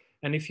views.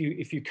 And if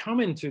you come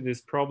into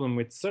this problem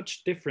with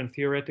such different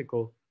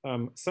theoretical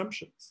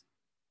assumptions,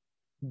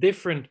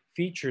 different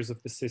features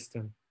of the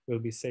system will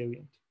be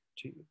salient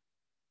to you.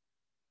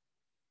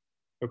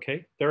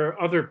 Okay, there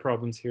are other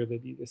problems here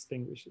that he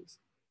distinguishes.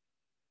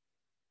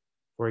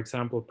 For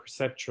example,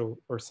 perceptual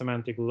or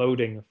semantic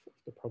loading of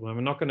the problem.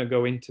 I'm not going to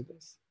go into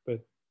this, but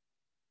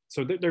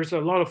so there's a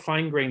lot of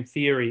fine-grained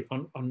theory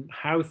on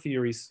how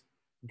theories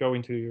go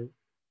into your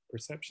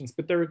perceptions,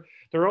 but there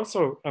are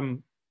also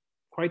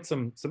quite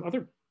some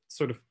other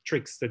sort of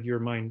tricks that your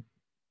mind,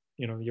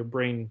 you know, your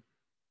brain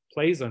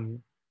plays on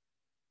you.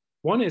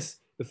 One is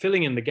the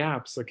filling in the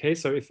gaps. Okay,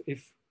 so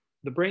if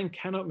the brain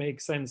cannot make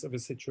sense of a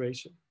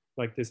situation,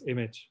 like this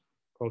image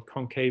called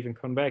Concave and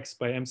Convex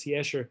by M.C.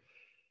 Escher,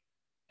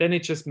 then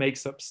it just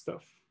makes up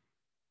stuff.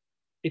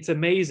 It's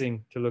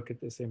amazing to look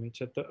at this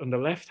image. On the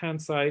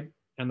left-hand side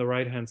and the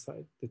right-hand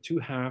side, the two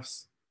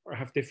halves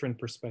have different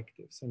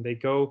perspectives, and they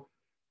go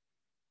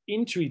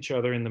into each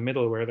other in the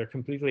middle where they're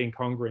completely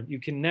incongruent. You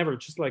can never,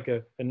 just like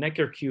a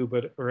Necker cube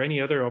or any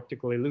other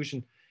optical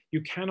illusion, you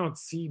cannot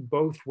see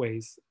both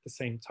ways at the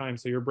same time.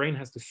 So your brain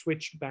has to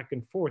switch back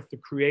and forth to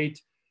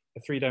create a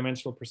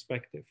three-dimensional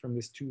perspective from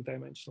this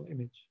two-dimensional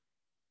image.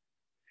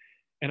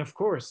 And of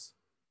course,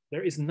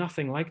 there is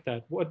nothing like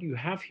that. What you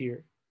have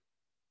here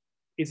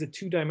is a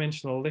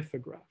two-dimensional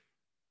lithograph.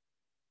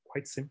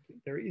 Quite simply,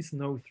 there is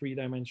no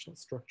three-dimensional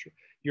structure.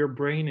 Your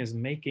brain is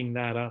making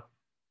that up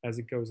as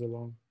it goes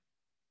along,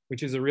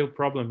 which is a real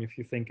problem if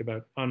you think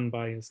about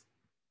unbiased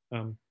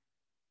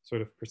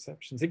sort of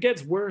perceptions. It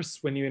gets worse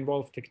when you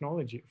involve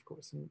technology, of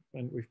course,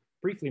 and we've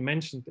briefly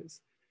mentioned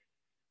this,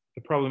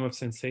 the problem of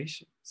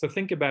sensation. So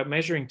think about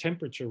measuring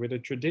temperature with a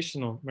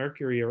traditional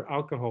mercury or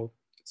alcohol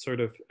sort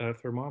of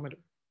thermometer.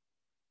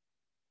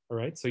 All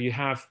right, so you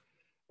have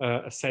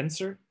a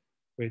sensor,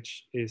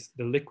 which is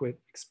the liquid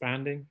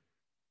expanding.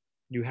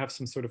 You have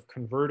some sort of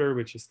converter,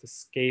 which is the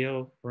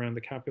scale around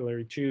the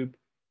capillary tube.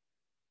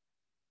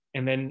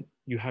 And then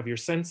you have your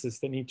senses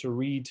that need to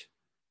read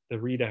the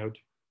readout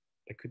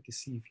that could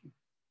deceive you.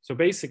 So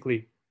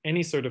basically,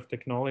 any sort of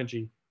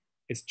technology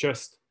is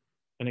just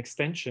an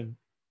extension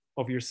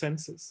of your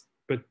senses.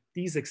 But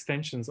these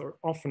extensions are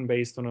often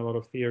based on a lot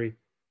of theory.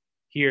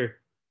 Here,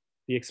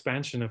 the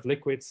expansion of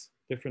liquids,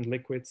 different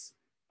liquids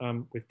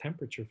with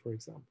temperature, for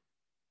example.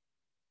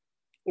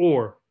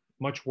 Or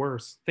much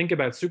worse, think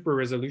about super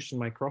resolution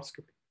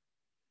microscopy.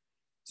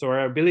 So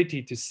our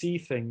ability to see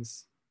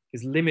things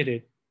is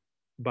limited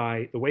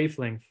by the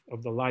wavelength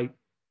of the light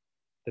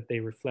that they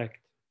reflect.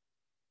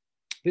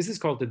 This is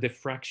called the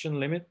diffraction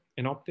limit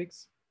in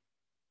optics.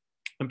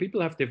 And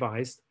people have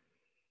devised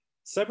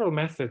several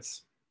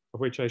methods, of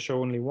which I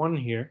show only one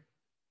here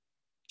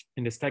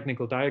in this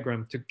technical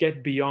diagram, to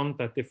get beyond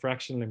that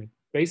diffraction limit.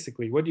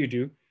 Basically, what you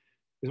do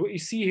is what you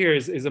see here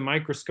is a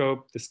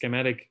microscope, the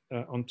schematic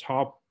on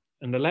top,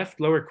 and the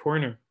left lower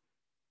corner.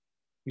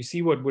 You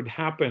see what would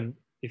happen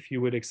if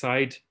you would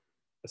excite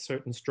a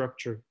certain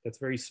structure that's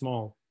very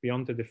small,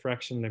 beyond the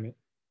diffraction limit.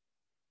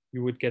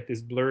 You would get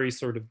this blurry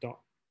sort of dot.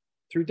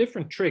 Through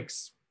different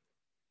tricks,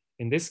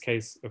 in this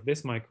case of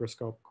this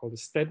microscope called a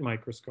STED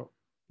microscope,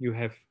 you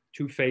have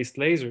two-phased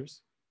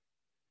lasers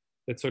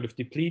that sort of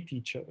deplete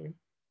each other.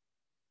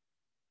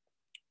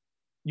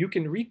 You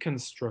can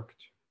reconstruct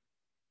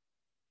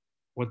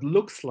what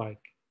looks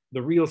like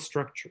the real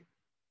structure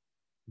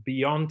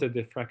beyond the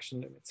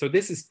diffraction limit. So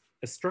this is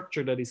a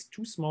structure that is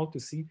too small to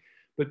see,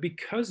 but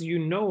because you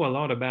know a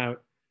lot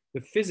about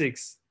the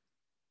physics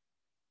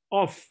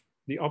of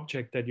the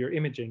object that you're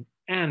imaging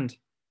and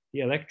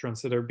the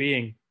electrons that are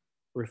being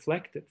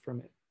reflected from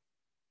it,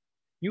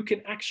 you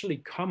can actually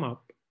come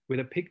up with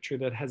a picture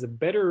that has a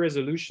better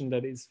resolution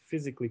that is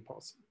physically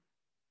possible.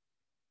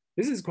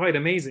 This is quite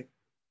amazing.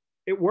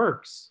 It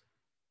works.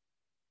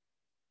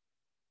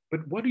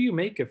 But what do you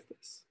make of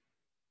this?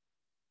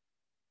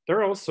 There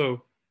are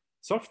also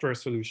software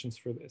solutions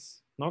for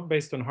this, not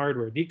based on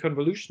hardware,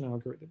 deconvolution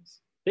algorithms.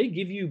 They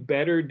give you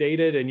better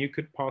data than you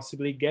could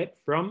possibly get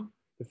from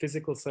the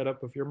physical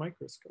setup of your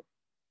microscope.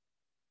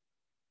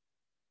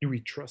 Do we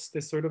trust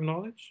this sort of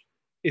knowledge?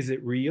 Is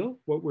it real,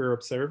 what we're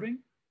observing?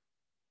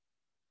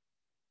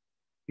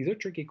 These are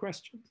tricky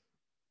questions.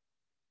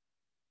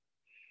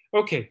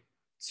 Okay,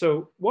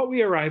 so what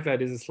we arrive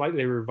at is a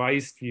slightly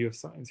revised view of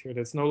science here.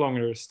 That's no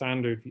longer a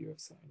standard view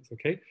of science,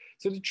 okay?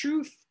 So the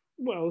truth,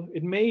 well,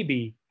 it may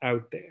be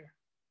out there,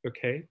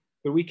 okay?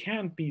 But we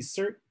can't be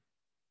certain.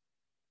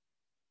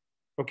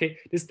 Okay,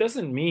 this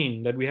doesn't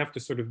mean that we have to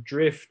sort of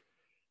drift,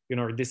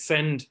 or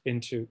descend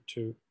into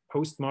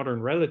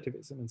postmodern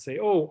relativism and say,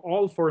 oh,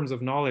 all forms of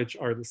knowledge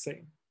are the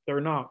same. They're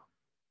not.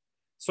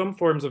 Some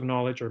forms of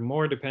knowledge are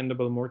more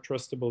dependable, more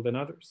trustable than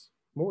others,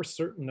 more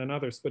certain than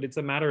others, but it's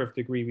a matter of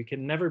degree. We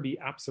can never be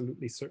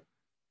absolutely certain.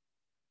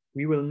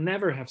 We will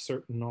never have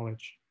certain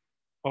knowledge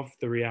of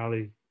the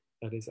reality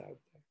that is out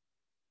there.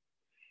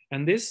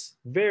 And this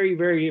very,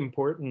 very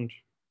important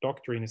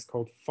doctrine is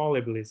called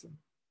fallibilism.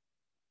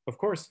 Of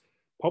course,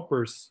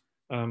 Popper's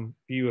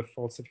view of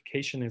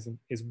falsificationism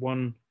is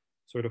one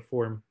sort of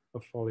form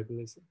of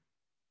fallibilism.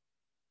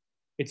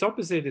 Its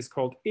opposite is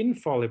called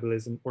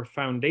infallibilism or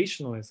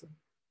foundationalism.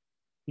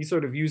 These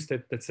sort of views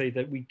that say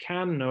that we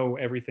can know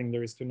everything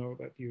there is to know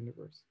about the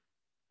universe.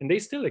 And they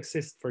still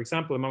exist, for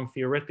example, among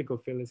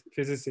theoretical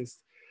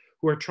physicists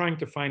who are trying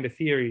to find a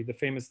theory, the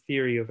famous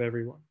theory of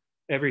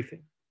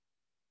everything.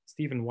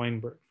 Steven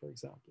Weinberg, for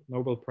example,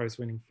 Nobel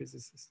Prize-winning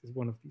physicist, is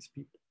one of these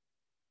people.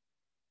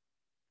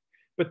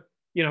 But,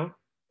 the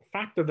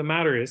fact of the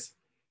matter is,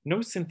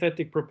 no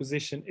synthetic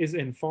proposition is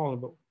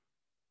infallible.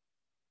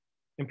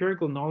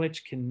 Empirical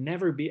knowledge can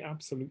never be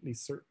absolutely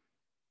certain.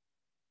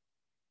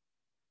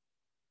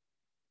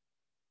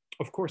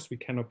 Of course, we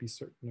cannot be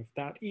certain of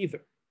that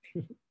either.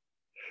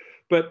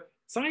 But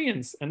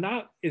science, and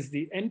that is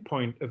the end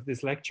point of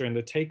this lecture and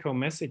the take-home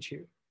message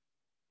here.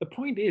 The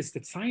point is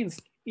that science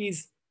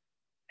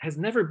has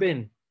never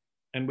been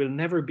and will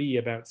never be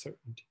about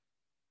certainty.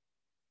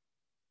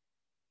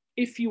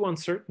 If you want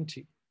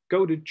certainty,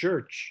 go to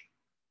church.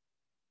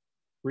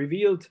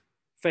 Revealed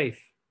faith.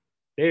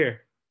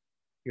 There,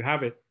 you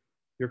have it.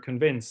 You're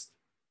convinced.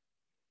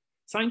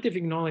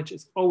 Scientific knowledge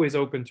is always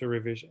open to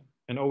revision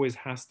and always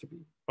has to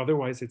be.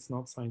 Otherwise, it's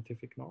not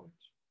scientific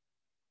knowledge.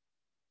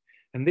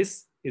 And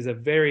this is a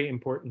very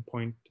important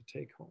point to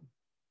take home.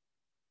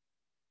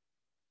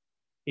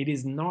 It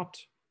is not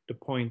the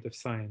point of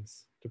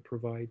science to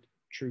provide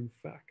true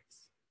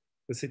facts.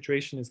 The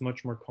situation is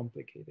much more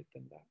complicated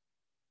than that.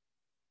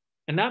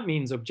 And that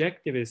means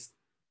objectivist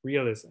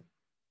realism.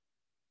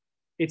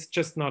 It's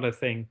just not a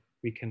thing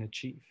we can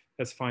achieve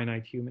as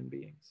finite human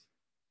beings.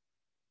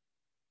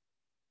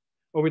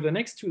 Over the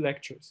next 2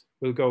 lectures,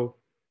 we'll go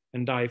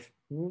and dive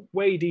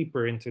way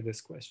deeper into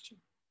this question.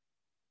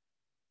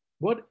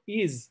 What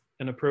is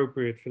an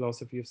appropriate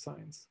philosophy of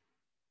science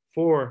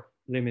for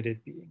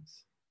limited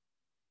beings?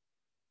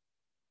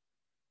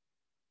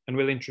 And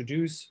we'll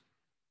introduce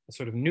a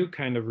sort of new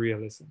kind of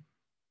realism,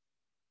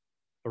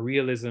 a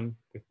realism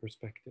with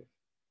perspective.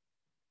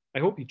 I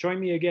hope you join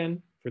me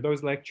again for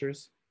those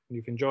lectures and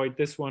you've enjoyed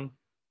this one.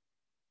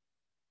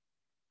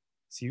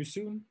 See you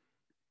soon.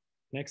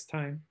 Next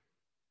time.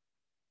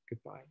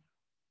 Goodbye.